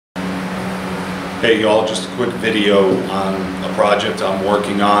Hey y'all, just a quick video on a project I'm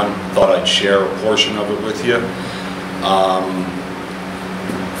working on. Thought I'd share a portion of it with you.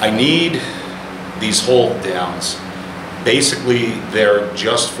 I need these hold downs. Basically, they're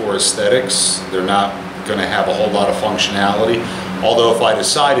just for aesthetics. They're not going to have a whole lot of functionality. Although if I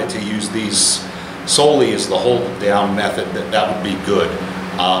decided to use these solely as the hold down method, that would be good.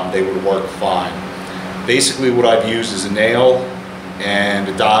 They would work fine. Basically what I've used is a nail and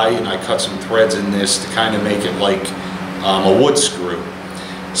a die, and I cut some threads in this to kind of make it like a wood screw.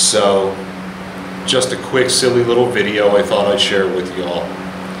 So just a quick silly little video I thought I'd share with y'all.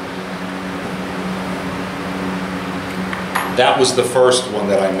 That was the first one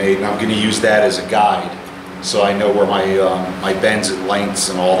that I made, and I'm going to use that as a guide so I know where my bends and lengths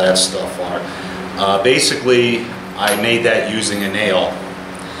and all that stuff are. Basically I made that using a nail,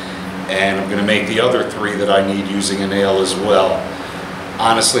 and I'm going to make the other three that I need using a nail as well.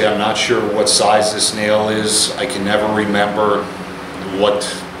 Honestly, I'm not sure what size this nail is. I can never remember what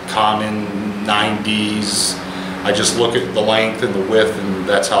common 90s. I just look at the length and the width, and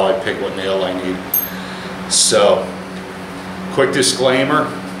that's how I pick what nail I need. So, quick disclaimer,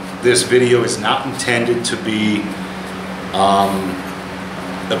 this video is not intended to be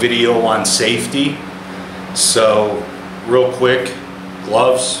a video on safety. So, real quick,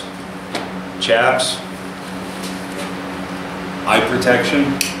 gloves, chaps, eye protection.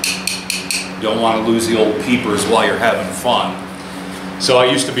 You don't want to lose the old peepers while you're having fun. So I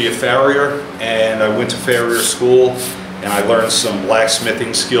used to be a farrier, and I went to farrier school, and I learned some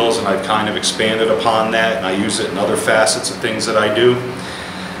blacksmithing skills, and I've kind of expanded upon that, and I use it in other facets of things that I do.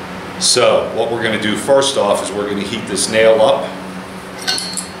 So what we're going to do first off is we're going to heat this nail up.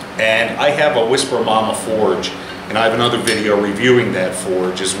 And I have a Whisper Mama forge, and I have another video reviewing that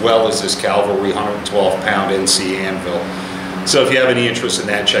forge, as well as this Cavalry 112-pound NC anvil. So if you have any interest in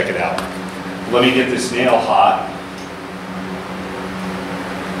that, check it out. Let me get this nail hot.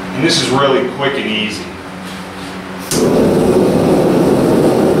 And this is really quick and easy.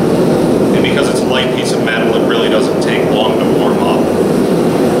 And because it's a light piece of metal, it really doesn't take long to warm up.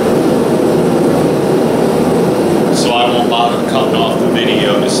 So I won't bother cutting off the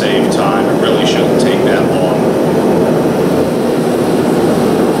video to save time. It really shouldn't take that long.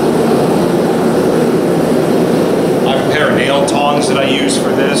 Nail tongs that I use for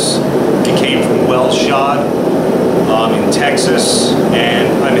this. It came from Well Shot in Texas, and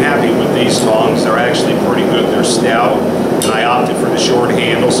I'm happy with these tongs. They're actually pretty good. They're stout, and I opted for the short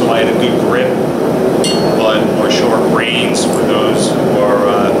handle so I had a good grip, or short reins for those who are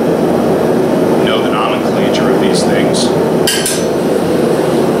know the nomenclature of these things.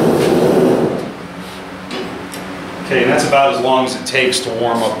 Okay, and that's about as long as it takes to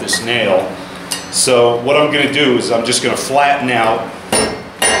warm up this nail. So what I'm going to do is I'm just going to flatten out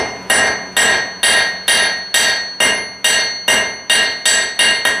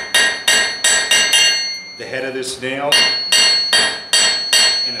the head of this nail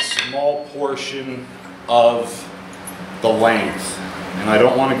and a small portion of the length. And I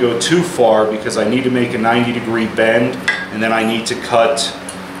don't want to go too far because I need to make a 90-degree bend, and then I need to cut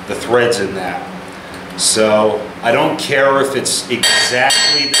the threads in that. So I don't care if it's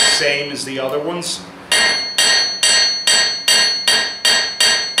exactly the same as the other ones.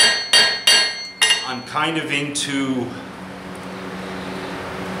 I'm kind of into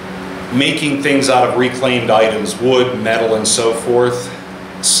making things out of reclaimed items, wood, metal, and so forth.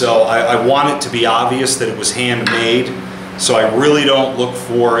 So I want it to be obvious that it was handmade. So I really don't look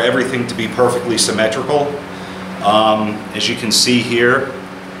for everything to be perfectly symmetrical. As you can see here,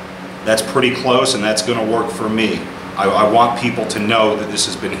 that's pretty close, and that's going to work for me. I want people to know that this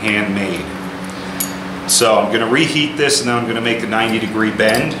has been handmade. So I'm going to reheat this, and then I'm going to make the 90-degree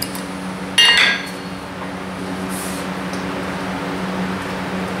bend.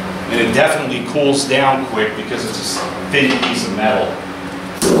 And it definitely cools down quick because it's a thin piece of metal.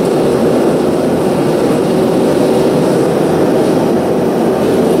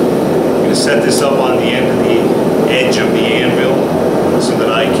 I'm going to set this up on the end of the edge of the anvil, so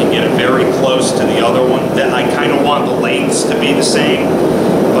that I can get it very close to the other one. I kind of want the lengths to be the same,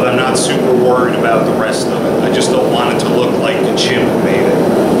 but I'm not super worried about the rest of it. I just don't want it to look like a chimp made it.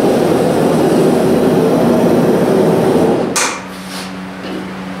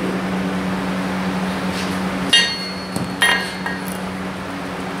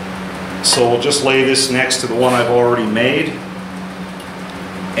 So we'll just lay this next to the one I've already made.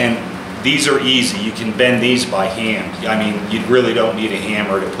 And these are easy. You can bend these by hand. I mean, you really don't need a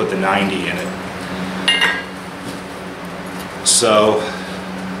hammer to put the 90 in it. So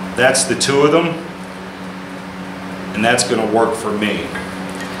that's the two of them, and that's going to work for me.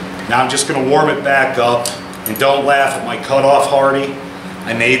 Now I'm just going to warm it back up, and don't laugh at my cutoff hardy.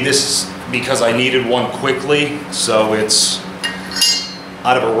 I made this because I needed one quickly, so it's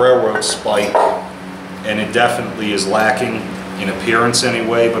out of a railroad spike, and it definitely is lacking in appearance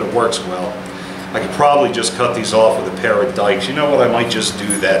anyway, but it works well. I could probably just cut these off with a pair of dikes. You know what, I might just do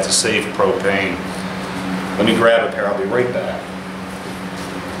that to save propane. Let me grab a pair, I'll be right back.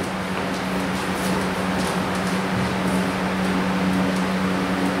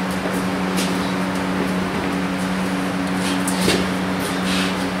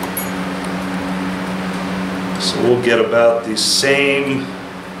 So we'll get about the same,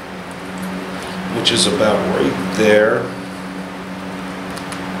 which is about right there.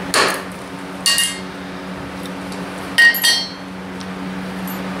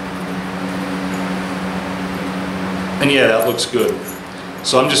 And yeah, that looks good.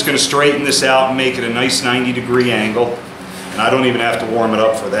 So I'm just going to straighten this out and make it a nice 90-degree angle. And I don't even have to warm it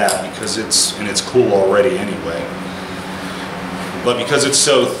up for that because it's cool already anyway. But because it's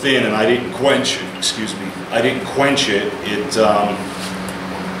so thin and I didn't quench it, excuse me, I didn't quench it,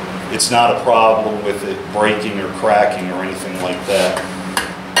 it's not a problem with it breaking or cracking or anything like that.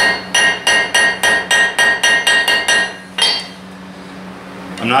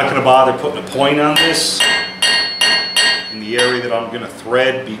 I'm not going to bother putting a point on this in the area that I'm going to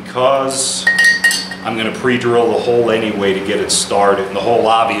thread because I'm going to pre-drill the hole anyway to get it started. And the hole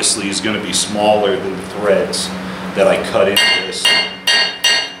obviously is going to be smaller than the threads that I cut into this.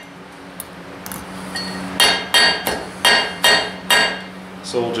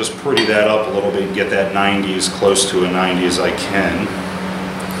 So we'll just pretty that up a little bit and get that 90 as close to a 90 as I can.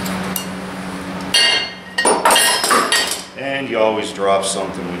 And you always drop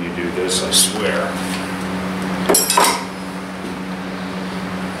something when you do this, I swear.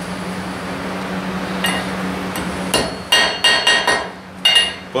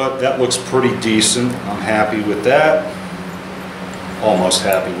 But that looks pretty decent. I'm happy with that. Almost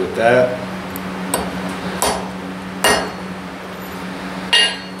happy with that.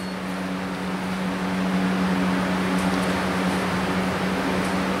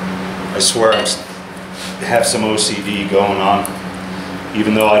 I swear I have some OCD going on.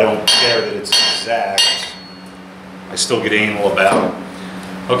 Even though I don't care that it's exact, I still get anal about it.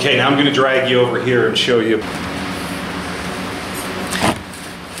 Okay, now I'm going to drag you over here and show you.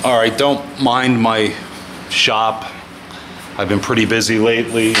 Alright, don't mind my shop. I've been pretty busy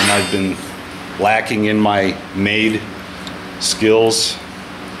lately and I've been lacking in my made skills.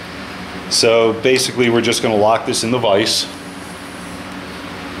 So basically we're just going to lock this in the vise.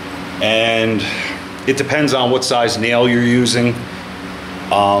 And it depends on what size nail you're using.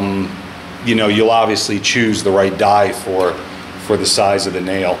 You know, you'll obviously choose the right die for the size of the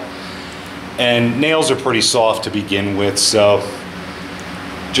nail. And nails are pretty soft to begin with, so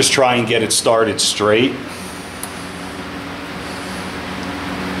just try and get it started straight.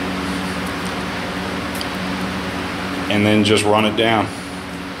 And then just run it down.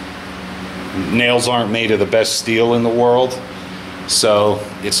 Nails aren't made of the best steel in the world, so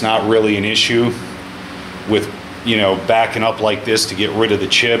it's not really an issue with, you know, backing up like this to get rid of the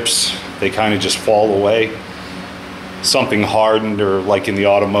chips. They kind of just fall away. Something hardened, or like in the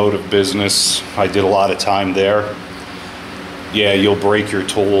automotive business, I did a lot of time there. Yeah, you'll break your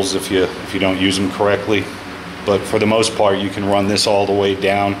tools if you don't use them correctly. But for the most part, you can run this all the way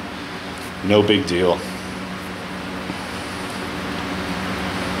down. No big deal.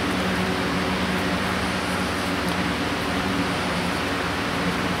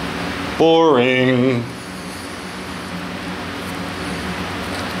 Boring.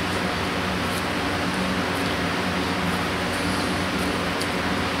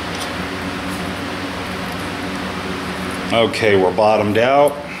 Okay, we're bottomed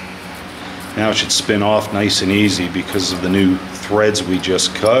out. Now it should spin off nice and easy because of the new threads we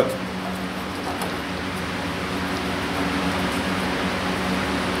just cut.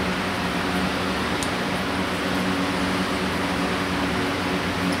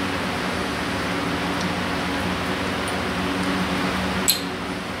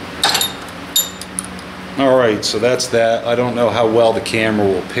 Alright, so that's that. I don't know how well the camera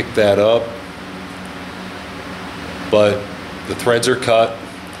will pick that up, but the threads are cut.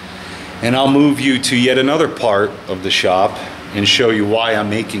 And I'll move you to yet another part of the shop and show you why I'm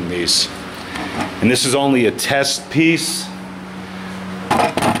making these. And this is only a test piece.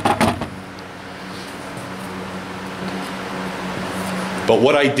 But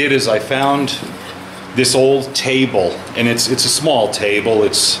what I did is I found this old table, and it's a small table.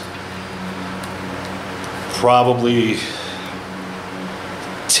 It's probably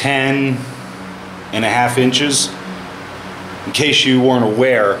 10.5 inches. In case you weren't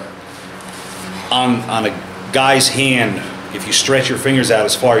aware, on a guy's hand, if you stretch your fingers out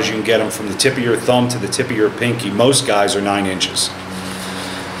as far as you can get them from the tip of your thumb to the tip of your pinky, most guys are 9 inches.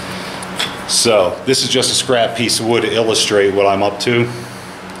 So this is just a scrap piece of wood to illustrate what I'm up to.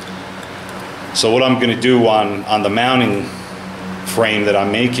 So what I'm going to do on the mounting frame that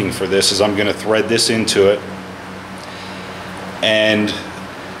I'm making for this is I'm going to thread this into it. And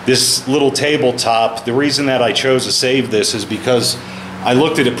this little tabletop, the reason that I chose to save this is because I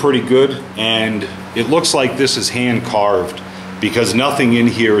looked at it pretty good, and it looks like this is hand carved because nothing in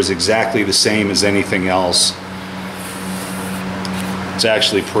here is exactly the same as anything else. It's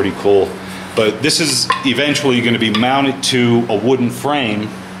actually pretty cool. But this is eventually going to be mounted to a wooden frame,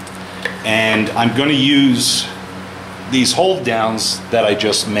 and I'm going to use these hold downs that I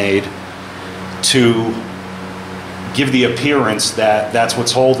just made to give the appearance that that's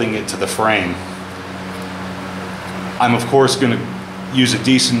what's holding it to the frame. I'm of course going to use a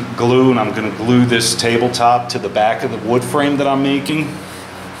decent glue, and I'm going to glue this tabletop to the back of the wood frame that I'm making.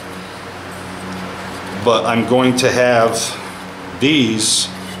 But I'm going to have these,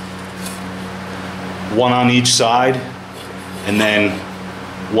 one on each side and then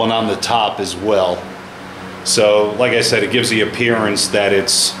one on the top as well. So like I said, it gives the appearance that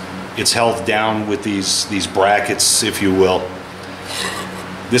it's held down with these brackets, if you will.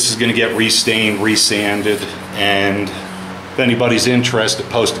 This is going to get restained, resanded, and if anybody's interested,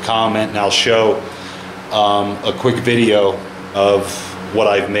 post a comment and I'll show a quick video of what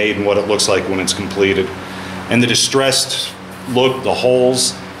I've made and what it looks like when it's completed. And the distressed look, the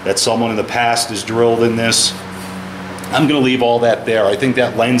holes that someone in the past has drilled in this, I'm going to leave all that there. I think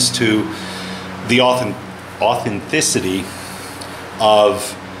that lends to the authenticity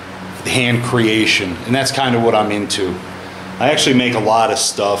of hand creation, and that's kind of what I'm into. I actually make a lot of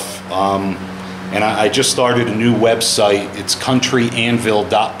stuff, and I just started a new website. It's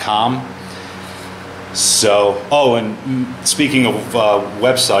countryanvil.com. So, oh, and speaking of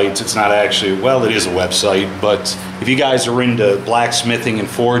websites, it's not actually, well, it is a website, but if you guys are into blacksmithing and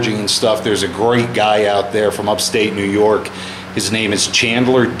forging and stuff, there's a great guy out there from upstate New York. His name is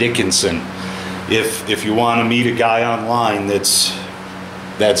Chandler Dickinson. If you want to meet a guy online that's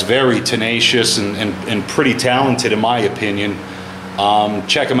very tenacious and pretty talented in my opinion,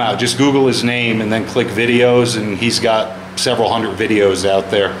 check him out. Just Google his name and then click videos, and he's got several hundred videos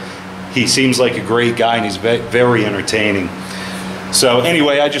out there. He seems like a great guy, and he's very entertaining. So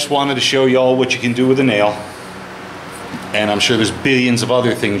anyway, I just wanted to show you all what you can do with a nail, and I'm sure there's billions of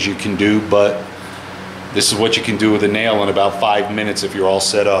other things you can do, but this is what you can do with a nail in about 5 minutes if you're all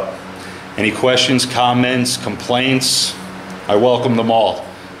set up. Any questions, comments, complaints? I welcome them all.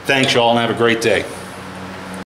 Thanks, y'all, and have a great day.